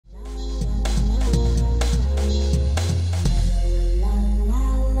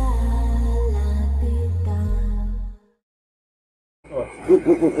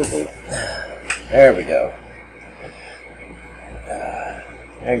There we go.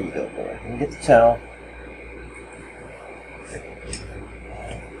 There you go, boy. You get the towel.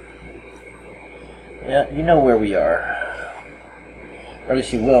 Yeah, you know where we are. Or at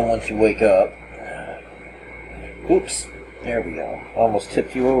least you will once you wake up. Oops. There we go. Almost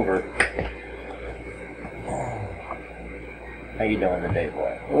tipped you over. How you doing today,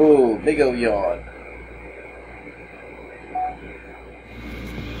 boy? Oh, big ol' yawn.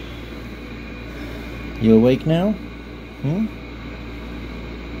 You awake now?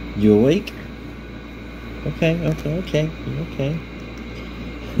 You awake? Okay. You okay?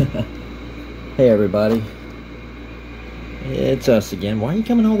 Hey, everybody. It's us again. Why are you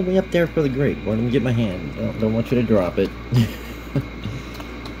coming all the way up there for the grate? Well, let me get my hand. Don't want you to drop it.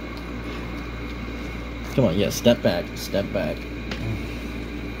 Come on, yeah, step back.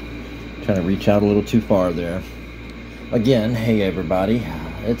 Trying to reach out a little too far there. Again, hey everybody.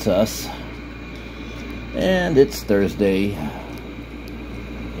 It's us. And it's Thursday.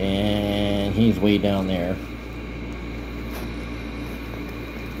 And he's way down there.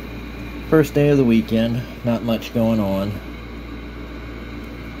 First day of the weekend. Not much going on.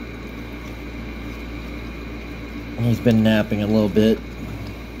 He's been napping a little bit.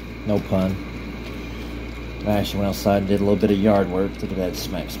 No pun. I actually went outside and did a little bit of yard work. Look at that.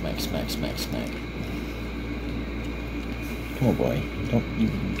 Smack. Come on, boy. Don't you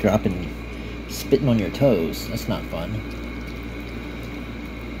dropping, spitting on your toes. That's not fun.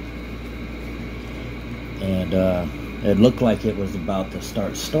 And it looked like it was about to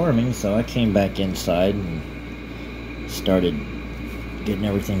start storming, so I came back inside and started getting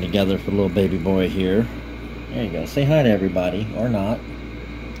everything together for little baby boy here. There you go. Say hi to everybody, or not.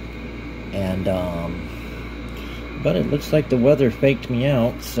 And, but it looks like the weather faked me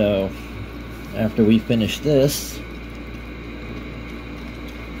out, so after we finish this,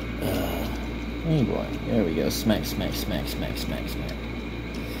 hey boy, there we go. Smack.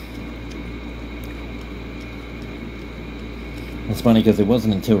 It's funny because it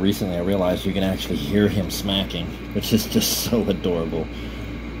wasn't until recently I realized you can actually hear him smacking, which is just so adorable.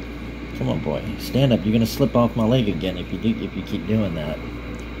 Come on, boy. Stand up. You're gonna slip off my leg again if you keep doing that.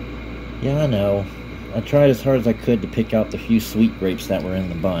 Yeah, I know. I tried as hard as I could to pick out the few sweet grapes that were in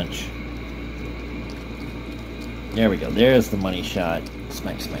the bunch. There we go. There's the money shot.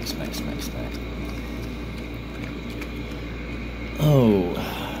 Smack. Oh.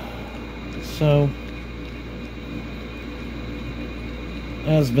 So,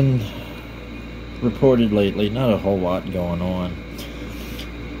 as been reported lately, not a whole lot going on.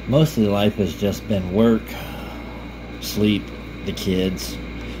 Most of the life has just been work, sleep, the kids,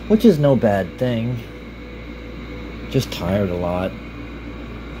 which is no bad thing. Just tired a lot.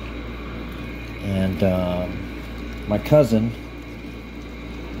 And my cousin,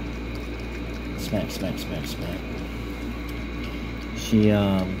 smack. She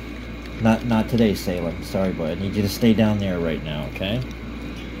not today, Salem. Sorry, boy. I need you to stay down there right now, okay?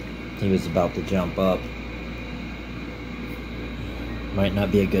 He was about to jump up. Might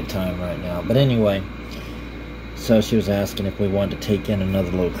not be a good time right now. But anyway, so she was asking if we wanted to take in another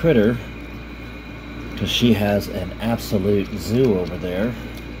little critter, because she has an absolute zoo over there,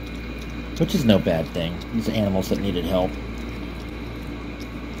 which is no bad thing. These are animals that needed help.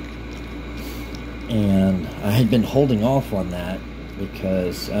 And I had been holding off on that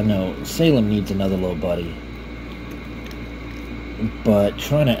because I know Salem needs another little buddy. But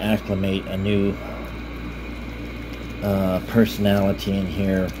trying to acclimate a new personality in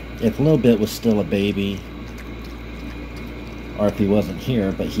here. If LilBit was still a baby, or if he wasn't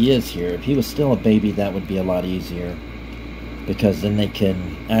here, but he is here, if he was still a baby, that would be a lot easier, because then they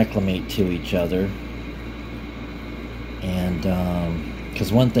can acclimate to each other. And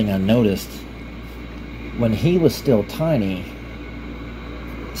because one thing I noticed, when he was still tiny,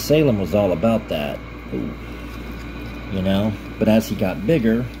 Salem was all about that. Ooh. You know, but as he got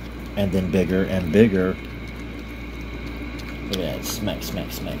bigger, and then bigger and bigger, look at that, smack.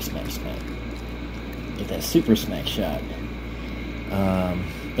 Get that super smack shot.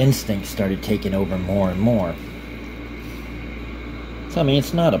 Instinct started taking over more and more. So, I mean,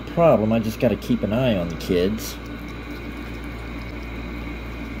 it's not a problem. I just got to keep an eye on the kids.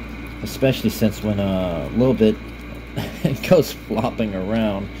 Especially since when LilBit goes flopping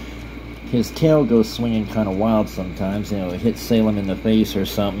around, his tail goes swinging kind of wild sometimes. You know, it hits Salem in the face or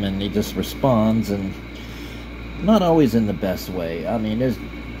something, and he just responds, and not always in the best way. I mean, there's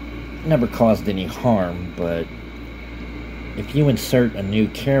never caused any harm, but if you insert a new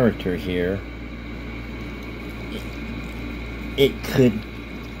character here, it could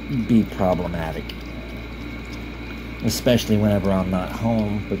be problematic. especially whenever I'm not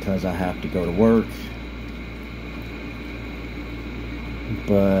home because I have to go to work.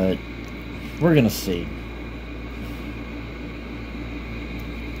 But we're gonna see.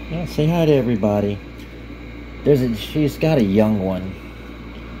 Yeah, say hi to everybody. She's got a young one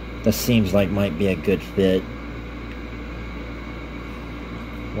that seems like might be a good fit.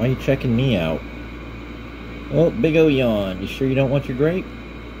 Why are you checking me out? Oh, big O yawn. You sure you don't want your grape?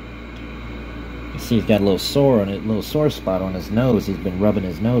 You see he's got a little sore spot on his nose. He's been rubbing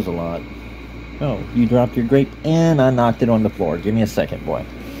his nose a lot. Oh, you dropped your grape and I knocked it on the floor. Give me a second, boy.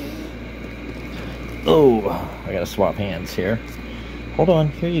 Oh, I gotta swap hands here. Hold on,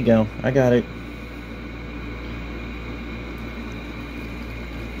 here you go. I got it.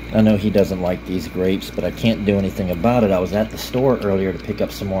 I know he doesn't like these grapes, but I can't do anything about it. I was at the store earlier to pick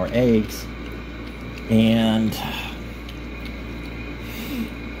up some more eggs, and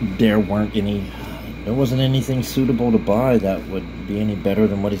there wasn't anything suitable to buy that would be any better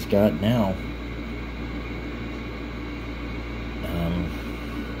than what he's got now.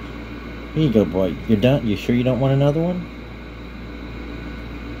 Here you go, boy. You're done? You sure you don't want another one?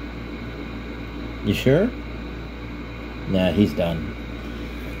 You sure? Nah, he's done.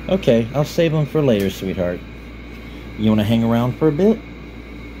 Okay, I'll save him for later, sweetheart. You want to hang around for a bit?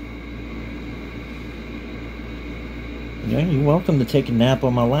 Yeah, you're welcome to take a nap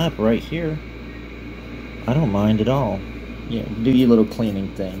on my lap right here. I don't mind at all. Yeah, do your little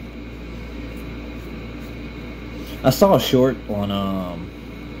cleaning thing. I saw a short on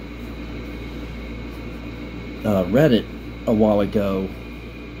Reddit a while ago.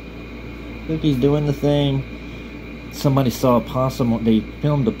 I think he's doing the thing. Somebody saw a possum. They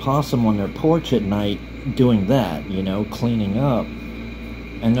filmed a possum on their porch at night doing that, you know, cleaning up.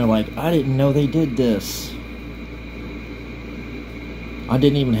 And they're like, I didn't know they did this. I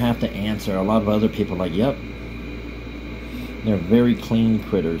didn't even have to answer. A lot of other people are like, yep. They're very clean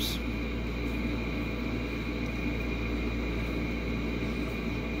critters.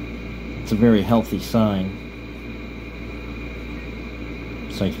 It's a very healthy sign.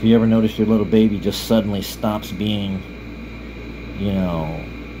 It's like if you ever notice your little baby just suddenly stops being, you know,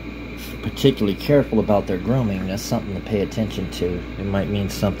 particularly careful about their grooming, that's something to pay attention to. It might mean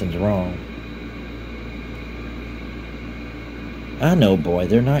something's wrong. I know, boy,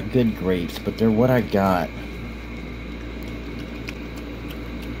 they're not good grapes, but they're what I got.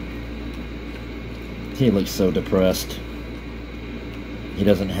 He looks so depressed. He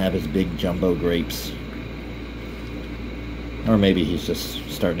doesn't have his big jumbo grapes. Or maybe he's just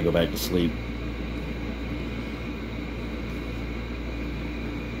starting to go back to sleep.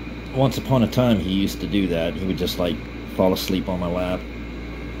 Once upon a time, he used to do that. He would just, like, fall asleep on my lap.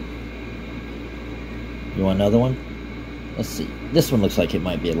 You want another one? Let's see. This one looks like it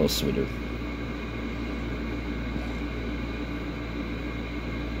might be a little sweeter.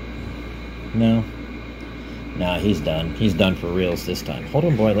 No? Nah, he's done. He's done for reals this time. Hold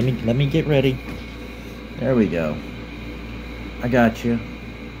on, boy. Let me get ready. There we go. I got you.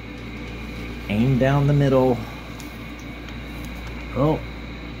 Aim down the middle. Oh.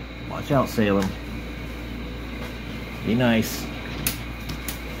 Watch out, Salem. Be nice.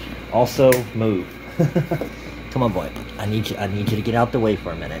 Also, move. Come on, boy. I need you to get out the way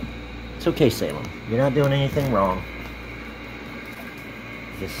for a minute. It's okay, Salem. You're not doing anything wrong.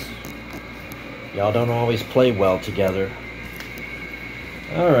 Just, y'all don't always play well together.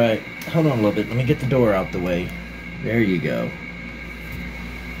 Alright. Hold on a little bit. Let me get the door out the way. There you go.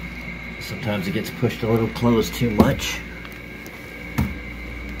 Sometimes it gets pushed a little close too much.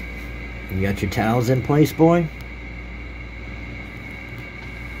 You got your towels in place, boy?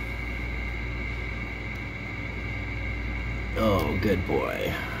 Oh, good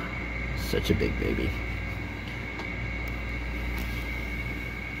boy. Such a big baby.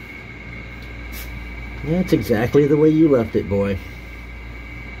 That's exactly the way you left it, boy.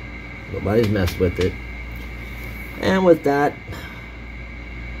 Nobody's messed with it. And with that,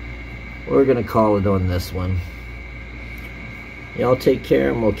 we're gonna call it on this one. Y'all take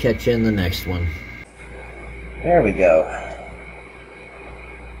care, and we'll catch you in the next one. There we go.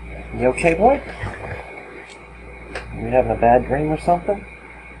 You okay, boy? You having a bad dream or something?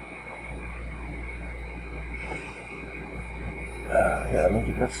 Yeah,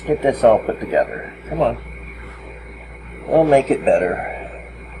 let's get this all put together. Come on. We'll make it better.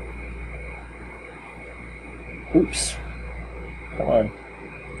 Oops. Come on.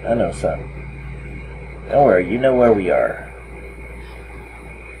 I know, son. Don't worry, you know where we are.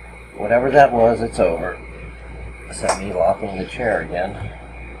 Whatever that was, it's over. Is that me locking the chair again?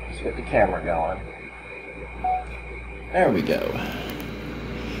 Let's get the camera going. There we go.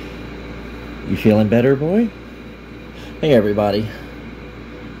 You feeling better, boy? Hey everybody,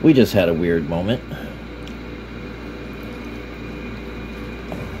 we just had a weird moment.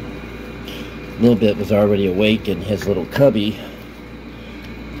 LilBit was already awake in his little cubby,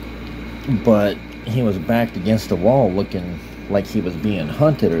 but he was backed against the wall looking like he was being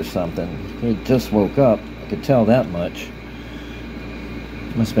hunted or something. He just woke up, I could tell that much.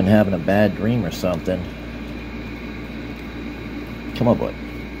 Must have been having a bad dream or something. Come on, boy.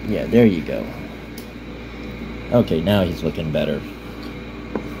 Yeah, there you go. Okay, now he's looking better.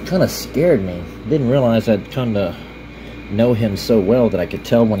 Kind of scared me. Didn't realize I'd come to know him so well that I could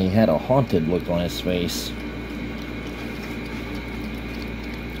tell when he had a haunted look on his face.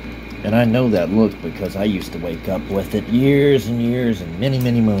 And I know that look because I used to wake up with it years and years and many,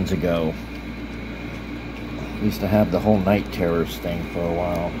 many moons ago. I used to have the whole night terrors thing for a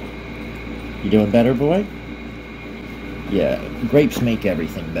while. You doing better, boy? Yeah, grapes make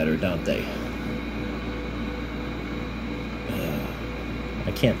everything better, don't they?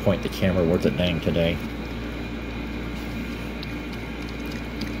 I can't point the camera worth a dang today.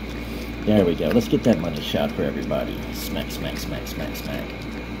 There we go. Let's get that money shot for everybody. Smack, smack, smack, smack, smack.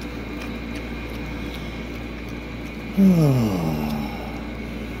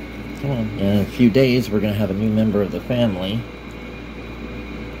 Come on. In a few days, we're going to have a new member of the family.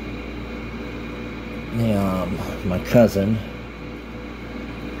 My cousin.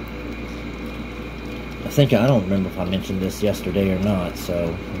 I don't remember if I mentioned this yesterday or not,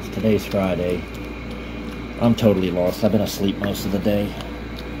 so today's Friday. I'm totally lost. I've been asleep most of the day.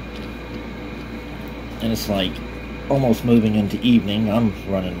 And it's like almost moving into evening. I'm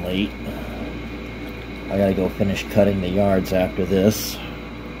running late. I gotta go finish cutting the yards after this.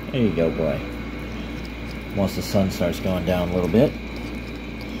 There you go, boy. Once the sun starts going down a little bit.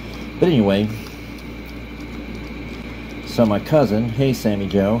 But anyway, so my cousin, hey Sammy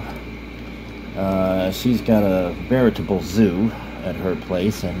Joe, she's got a veritable zoo at her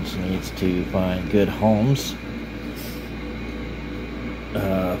place, and she needs to find good homes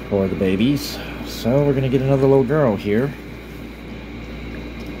for the babies. So we're gonna get another little girl here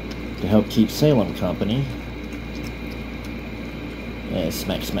to help keep Salem company. Yeah,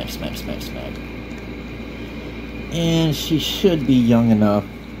 smack, smack, smack, smack, smack. And she should be young enough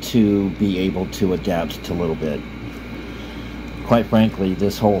to be able to adapt to LilBit. Quite frankly,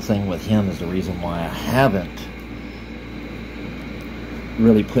 this whole thing with him is the reason why I haven't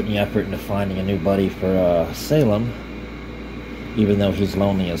really put any effort into finding a new buddy for Salem, even though he's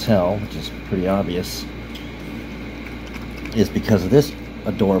lonely as hell, which is pretty obvious, is because of this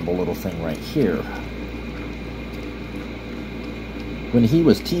adorable little thing right here. When he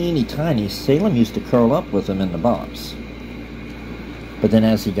was teeny tiny, Salem used to curl up with him in the box. But then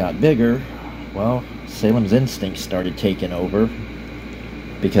as he got bigger, well, Salem's instincts started taking over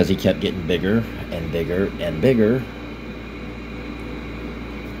because he kept getting bigger and bigger and bigger.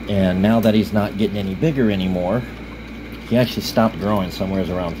 And now that he's not getting any bigger anymore, he actually stopped growing somewhere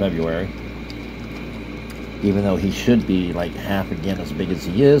around February. Even though he should be like half again as big as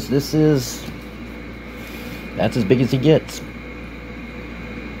he is, that's as big as he gets.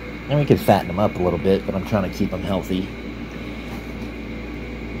 And we could fatten him up a little bit, but I'm trying to keep him healthy.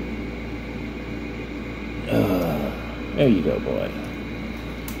 There you go, boy.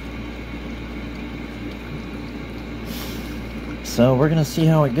 So we're gonna see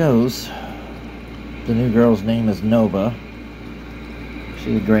how it goes. The new girl's name is Nova.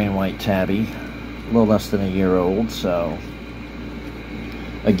 She's a gray and white tabby, a little less than a year old, so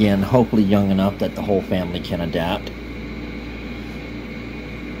again, hopefully young enough that the whole family can adapt.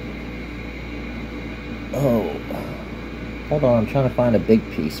 Oh, hold on, I'm trying to find a big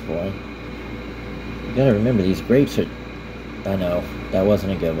piece, boy. You gotta remember, these grapes are... I know, that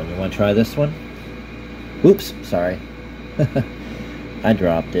wasn't a good one. You wanna try this one? Oops, sorry. I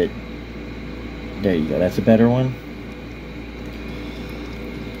dropped it. There you go, that's a better one.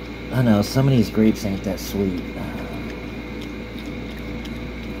 I know, some of these grapes ain't that sweet.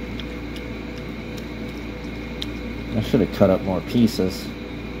 I should have cut up more pieces.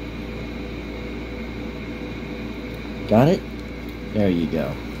 Got it? There you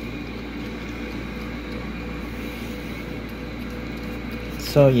go.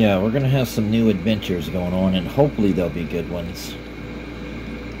 So yeah, we're gonna have some new adventures going on, and hopefully they'll be good ones.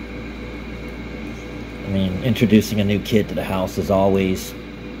 I mean, introducing a new kid to the house is always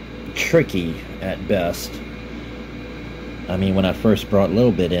tricky at best. I mean, when I first brought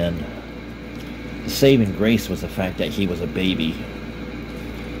LilBit in, the saving grace was the fact that he was a baby.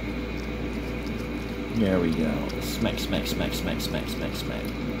 There we go. Smack, smack, smack, smack, smack, smack, smack.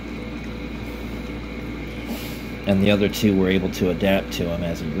 And the other two were able to adapt to him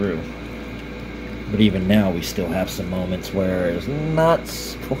as he grew. But even now, we still have some moments where it's not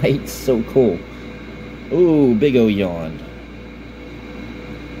quite so cool. Ooh, big O yawn.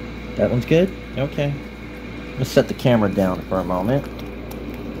 That one's good? Okay. Let's set the camera down for a moment.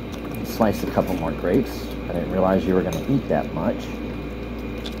 Slice a couple more grapes. I didn't realize you were going to eat that much.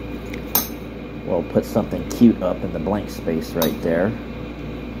 We'll put something cute up in the blank space right there.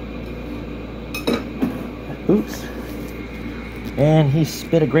 Oops. And he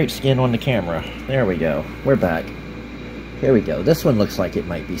spit a grape skin on the camera. There we go. We're back. Here we go. This one looks like it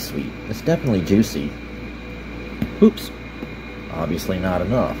might be sweet. It's definitely juicy. Oops. Obviously not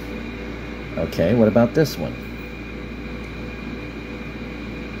enough. Okay, what about this one?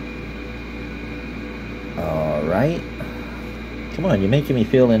 Alright. Come on, you're making me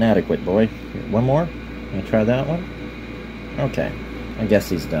feel inadequate, boy. One more? Can I try that one? Okay. I guess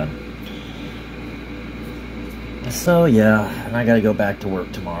he's done. So, yeah, and I gotta go back to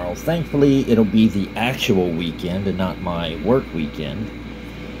work tomorrow. Thankfully, it'll be the actual weekend and not my work weekend.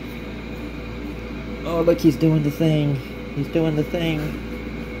 Oh, look, he's doing the thing. He's doing the thing.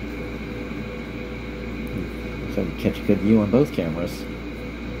 So I can catch a good view on both cameras.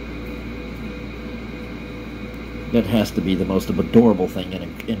 That has to be the most adorable thing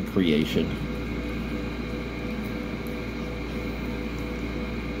in creation.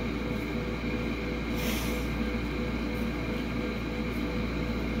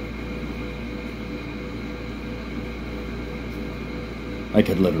 I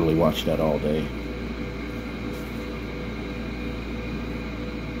could literally watch that all day.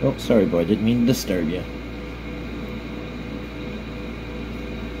 Oh, sorry, boy. Didn't mean to disturb you.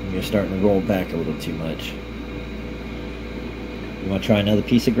 You're starting to roll back a little too much. You want to try another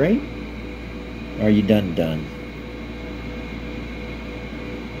piece of grape? Or are you done?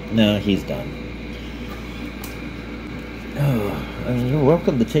 No, he's done. Oh, I mean, you're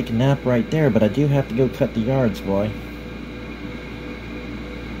welcome to take a nap right there, but I do have to go cut the yards, boy.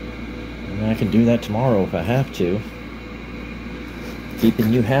 I can do that tomorrow if I have to.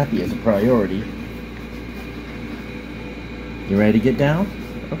 Keeping you happy is a priority. You ready to get down?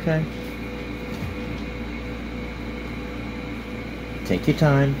 Okay. Take your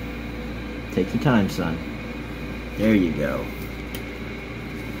time. Take your time, son. There you go.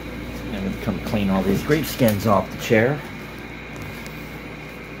 I'm going to come clean all these grape skins off the chair.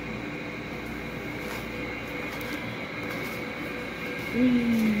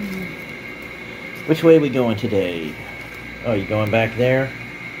 Which way are we going today? Oh, you going back there?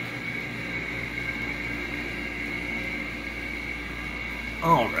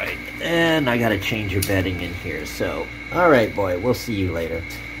 Alright, and I gotta change your bedding in here, so... Alright, boy, we'll see you later.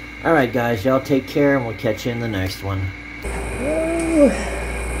 Alright, guys, y'all take care, and we'll catch you in the next one. Ooh,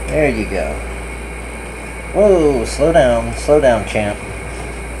 there you go. Whoa, slow down, champ.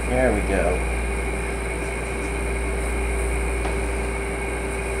 There we go.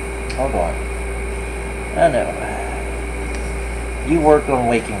 Hold on. I know. You work on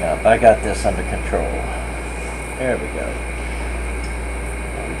waking up. I got this under control. There we go.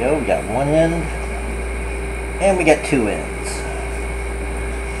 There we go. We got one end. And we got two ends.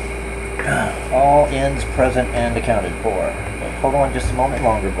 All ends present and accounted for. Okay, hold on just a moment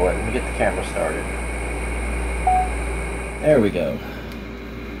longer, boy. Let me get the camera started. There we go.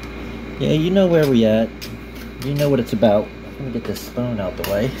 Yeah, you know where we at. You know what it's about. Let me get this spoon out the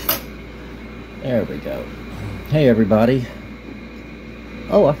way. There we go. Hey everybody.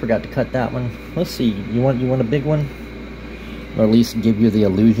 Oh, I forgot to cut that one. Let's see. You want a big one? Or at least give you the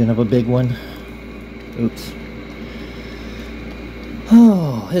illusion of a big one? Oops.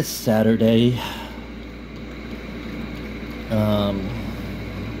 Oh, it's Saturday.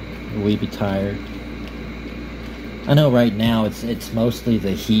 We be tired. I know right now it's mostly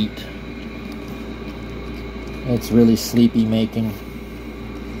the heat. It's really sleepy making.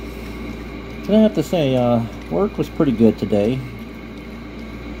 I have to say, work was pretty good today.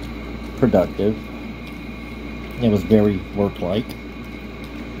 Productive. It was very work-like.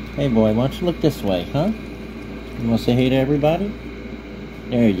 Hey boy, why don't you look this way, huh? You want to say hey to everybody?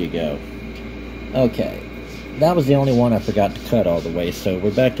 There you go. Okay. That was the only one I forgot to cut all the way, so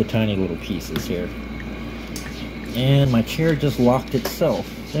we're back to tiny little pieces here. And my chair just locked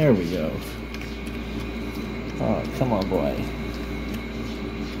itself. There we go. Oh, come on, boy.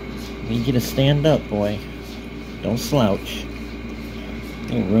 Need you to stand up, boy. Don't slouch.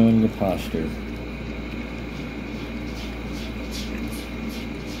 You'll ruin your posture.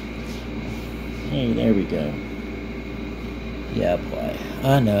 Hey, there we go. Yeah, boy.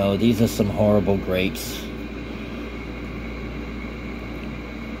 I know, these are some horrible grapes.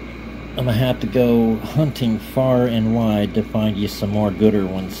 I'm gonna have to go hunting far and wide to find you some more gooder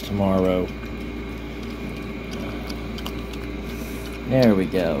ones tomorrow. There we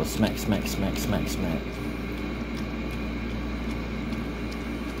go. Smack, smack, smack, smack, smack.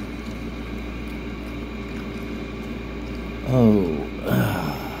 Oh.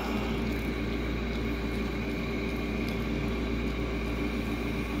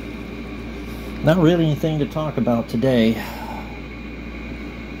 Not really anything to talk about today.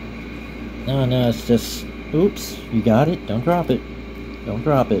 No, it's just... Oops, you got it? Don't drop it. Don't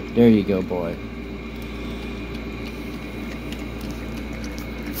drop it. There you go, boy.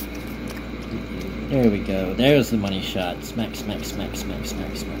 There we go. There's the money shot. Smack, smack, smack, smack,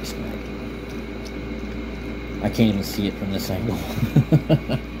 smack, smack, smack. I can't even see it from this angle.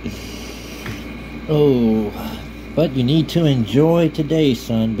 Oh, but you need to enjoy today,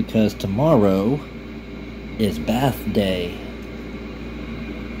 son, because tomorrow is bath day.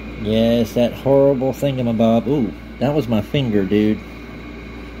 Yes, that horrible thingamabob. Ooh, that was my finger, dude.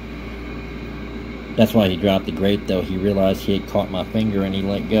 That's why he dropped the grape, though. He realized he had caught my finger and he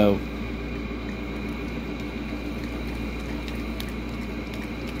let go.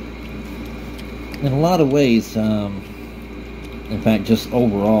 In a lot of ways, in fact, just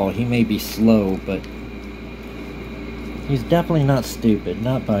overall, he may be slow, but he's definitely not stupid,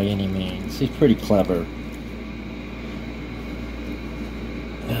 not by any means. He's pretty clever.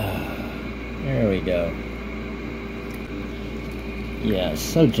 There we go. Yeah,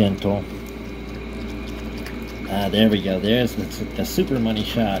 so gentle. There we go. There's the super money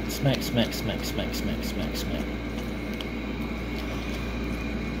shot. Smack, smack, smack, smack, smack, smack, smack.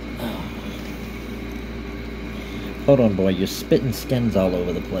 Hold on, boy. You're spitting skins all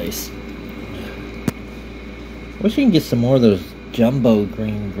over the place. Wish you can get some more of those jumbo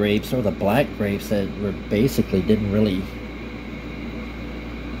green grapes or the black grapes that were basically didn't really...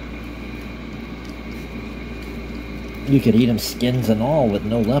 You could eat them skins and all with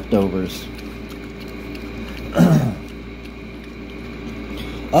no leftovers.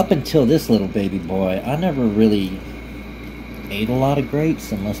 Up until this little baby boy, I never really ate a lot of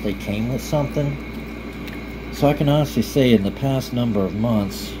grapes unless they came with something. So I can honestly say in the past number of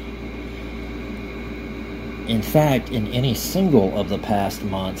months, in fact, in any single of the past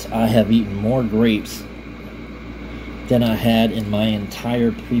months, I have eaten more grapes than I had in my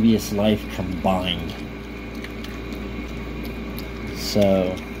entire previous life combined.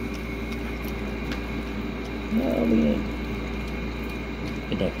 So, oh, look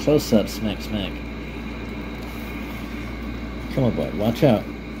at that close-up, smack, smack. Come on, boy, watch out.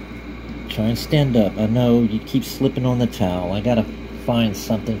 Try and stand up. I know you keep slipping on the towel. I gotta find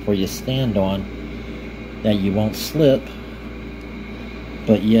something for you to stand on that you won't slip,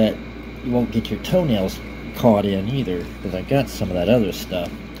 but yet you won't get your toenails caught in either, because I got some of that other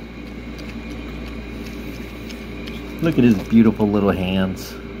stuff. Look at his beautiful little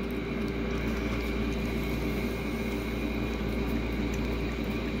hands.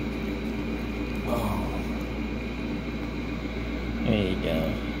 Oh. There you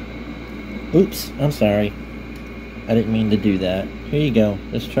go. Oops, I'm sorry. I didn't mean to do that. Here you go.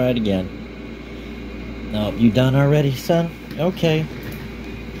 Let's try it again. No, you done already, son? Okay.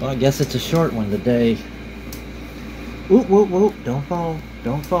 Well, I guess it's a short one today. Whoop, whoop, whoop. Don't fall.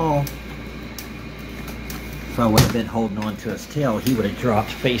 Don't fall. If I would have been holding on to his tail, he would have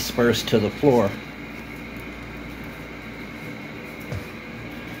dropped face first to the floor.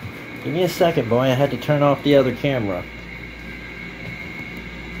 Give me a second, boy. I had to turn off the other camera.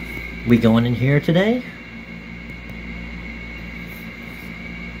 We going in here today?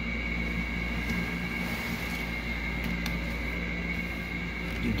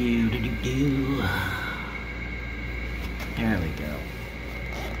 Do. There we go.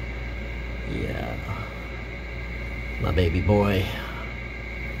 Yeah. My baby boy.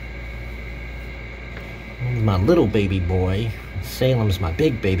 My little baby boy. Salem's my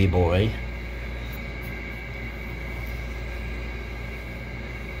big baby boy.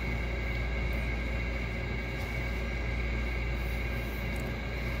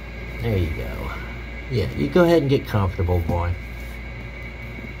 There you go. Yeah, you go ahead and get comfortable, boy.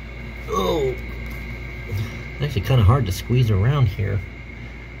 Oh! It's actually kind of hard to squeeze around here.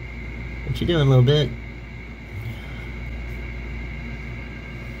 What you doing, little bit?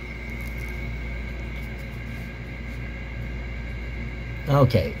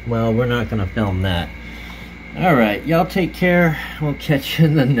 Okay, well, we're not going to film that. Alright, y'all take care. We'll catch you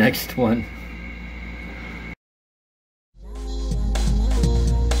in the next one.